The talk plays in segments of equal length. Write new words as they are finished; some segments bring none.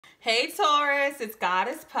Hey Taurus, it's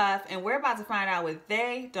Goddess Puff, and we're about to find out what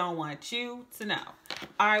they don't want you to know.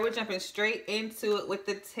 All right, we're jumping straight into it with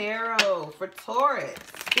the tarot for Taurus.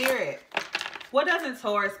 Spirit, what doesn't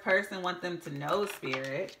Taurus person want them to know,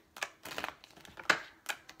 Spirit?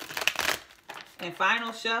 And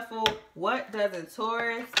final shuffle, what doesn't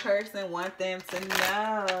Taurus person want them to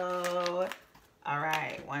know? All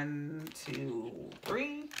right, 1, 2,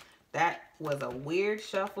 3. That was a weird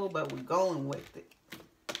shuffle, but we're going with it.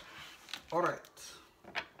 All right.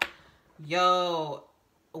 Yo,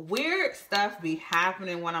 weird stuff be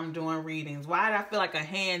happening when I'm doing readings. Why did I feel like a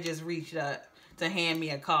hand just reached up to hand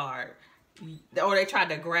me a card? Or they tried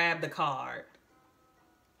to grab the card.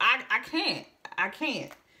 I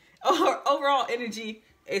can't. Overall energy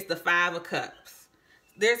is the 5 of Cups.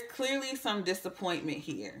 There's clearly some disappointment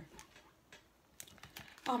here.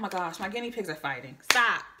 Oh my gosh, my guinea pigs are fighting.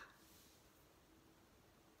 Stop.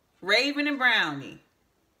 Raven and Brownie.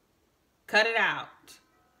 Cut it out.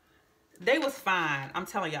 They was fine. I'm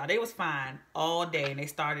telling y'all, they was fine all day and they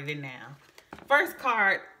started it now. First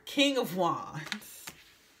card, King of Wands.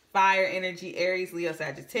 Fire energy, Aries, Leo,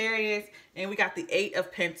 Sagittarius. And we got the 8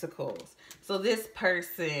 of Pentacles. So this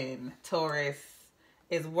person, Taurus,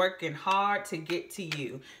 is working hard to get to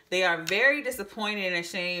you. They are very disappointed and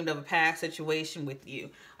ashamed of a past situation with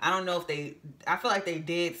you. I don't know if I feel like they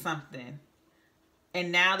did something. And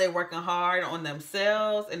now they're working hard on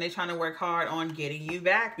themselves and they're trying to work hard on getting you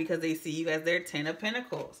back because they see you as their 10 of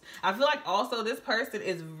Pentacles. I feel like also this person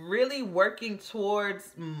is really working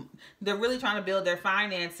towards, they're really trying to build their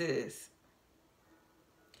finances.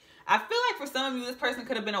 I feel like for some of you, this person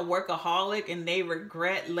could have been a workaholic and they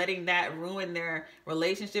regret letting that ruin their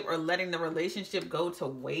relationship or letting the relationship go to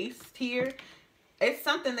waste here. It's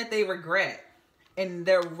something that they regret and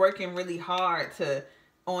they're working really hard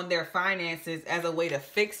on their finances as a way to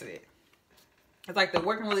fix it. It's like they're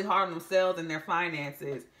working really hard on themselves and their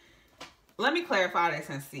finances. Let me clarify this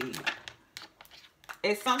and see.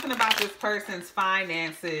 It's something about this person's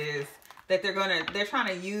finances that they're trying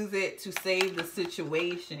to use it to save the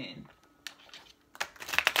situation.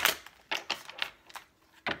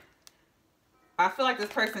 I feel like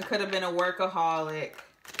this person could have been a workaholic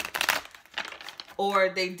or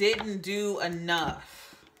they didn't do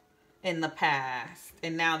enough in the past.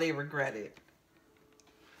 And now they regret it.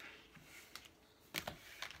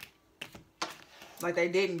 Like they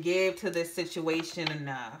didn't give to this situation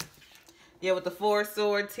enough. Yeah, with the 4 of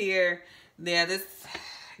Swords here, yeah,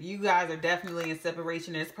 you guys are definitely in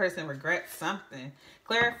separation. This person regrets something.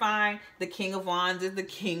 Clarifying, the King of Wands is the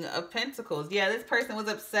King of Pentacles. Yeah, this person was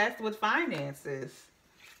obsessed with finances.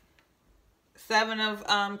 7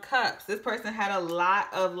 of Cups. This person had a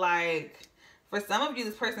lot of for some of you,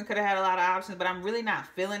 this person could have had a lot of options, but I'm really not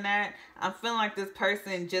feeling that. I'm feeling like this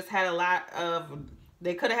person just had a lot of,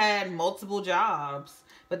 they could have had multiple jobs,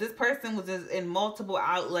 but this person was just in multiple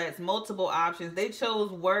outlets, multiple options. They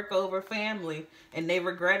chose work over family, and they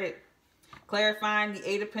regret it. Clarifying, the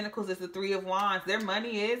 8 of Pentacles is the 3 of Wands. Their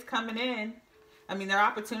money is coming in. I mean, their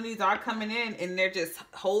opportunities are coming in, and they're just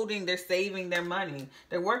they're saving their money.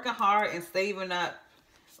 They're working hard and saving up.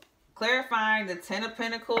 Clarifying, the 10 of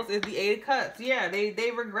Pentacles is the 8 of Cups. Yeah,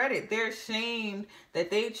 they regret it. They're ashamed that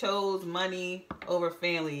they chose money over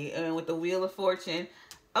family. And with the Wheel of Fortune,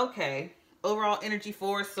 okay. Overall energy,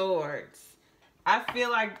 4 of Swords. I feel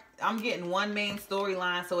like I'm getting one main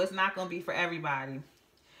storyline, so it's not going to be for everybody.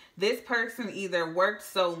 This person either worked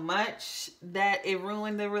so much that it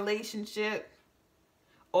ruined the relationship,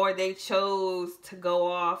 or they chose to go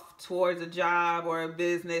off towards a job or a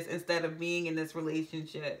business instead of being in this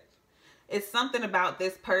relationship. It's something about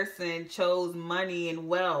this person chose money and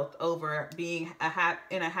wealth over being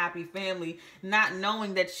in a happy family, not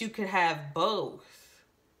knowing that you could have both.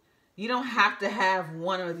 You don't have to have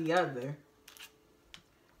one or the other.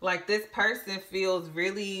 Like this person feels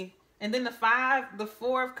really, and then the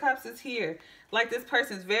 4 of Cups is here. Like this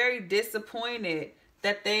person's very disappointed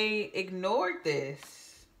that they ignored this.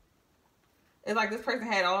 It's like this person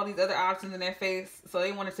had all these other options in their face, so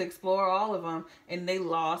they wanted to explore all of them, and they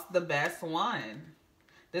lost the best one.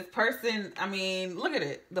 This person, I mean, look at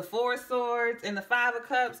it. The 4 of Swords and the 5 of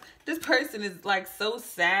Cups. This person is like so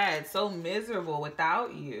sad, so miserable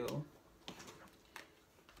without you.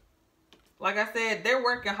 Like I said, they're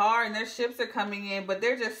working hard and their ships are coming in, but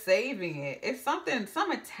they're just saving it. It's something,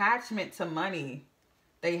 some attachment to money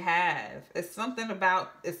they have. It's something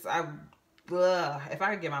about, if I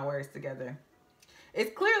could get my words together.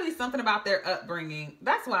 It's clearly something about their upbringing.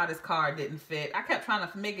 That's why this card didn't fit. I kept trying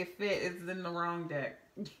to make it fit. It's in the wrong deck.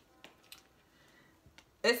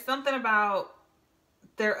 It's something about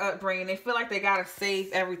their upbringing. They feel like they gotta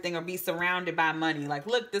save everything or be surrounded by money. Like,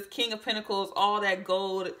 look, this King of Pentacles, all that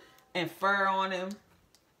gold and fur on him.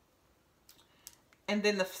 And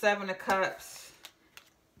then the Seven of Cups.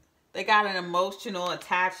 They got an emotional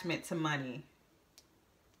attachment to money.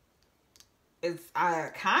 It's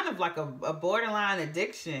kind of like a borderline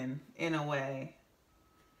addiction in a way.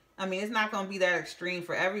 I mean, it's not going to be that extreme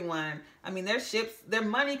for everyone. I mean, their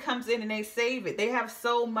money comes in and they save it. They have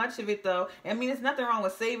so much of it, though. I mean, there's nothing wrong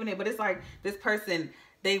with saving it, but it's like this person,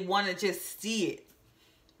 they want to just see it.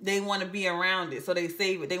 They want to be around it, so they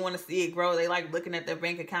save it. They want to see it grow. They like looking at their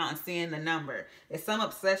bank account and seeing the number. It's some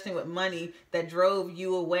obsession with money that drove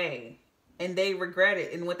you away, and they regret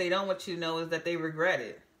it. And what they don't want you to know is that they regret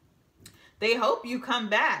it. They hope you come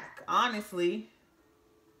back, honestly.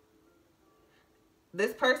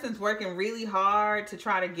 This person's working really hard to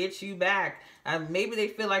try to get you back. Maybe they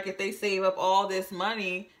feel like if they save up all this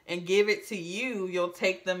money and give it to you, you'll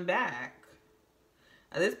take them back.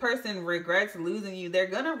 This person regrets losing you. They're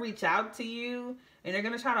going to reach out to you and they're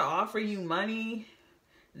going to try to offer you money.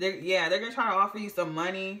 They're going to try to offer you some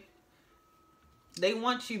money. They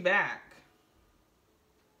want you back.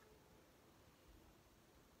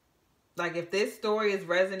 Like, if this story is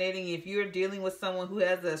resonating, if you're dealing with someone who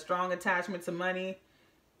has a strong attachment to money,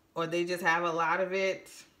 or they just have a lot of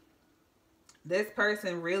it, this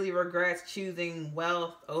person really regrets choosing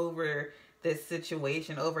wealth over this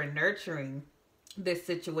situation, over nurturing this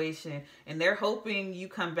situation. And they're hoping you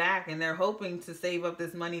come back, and they're hoping to save up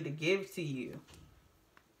this money to give to you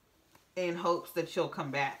in hopes that you'll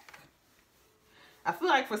come back. I feel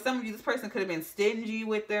like for some of you, this person could have been stingy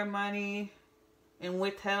with their money and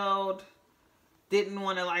withheld, didn't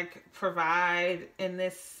want to like provide in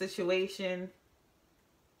this situation.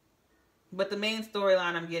 But the main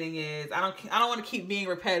storyline I'm getting is, I don't want to keep being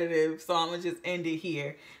repetitive, so I'm going to just end it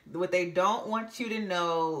here. What they don't want you to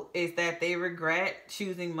know is that they regret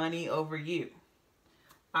choosing money over you.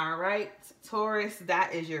 All right, Taurus,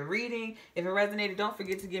 that is your reading. If it resonated, don't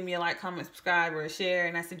forget to give me a like, comment, subscribe, or a share.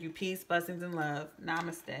 And I send you peace, blessings, and love.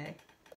 Namaste.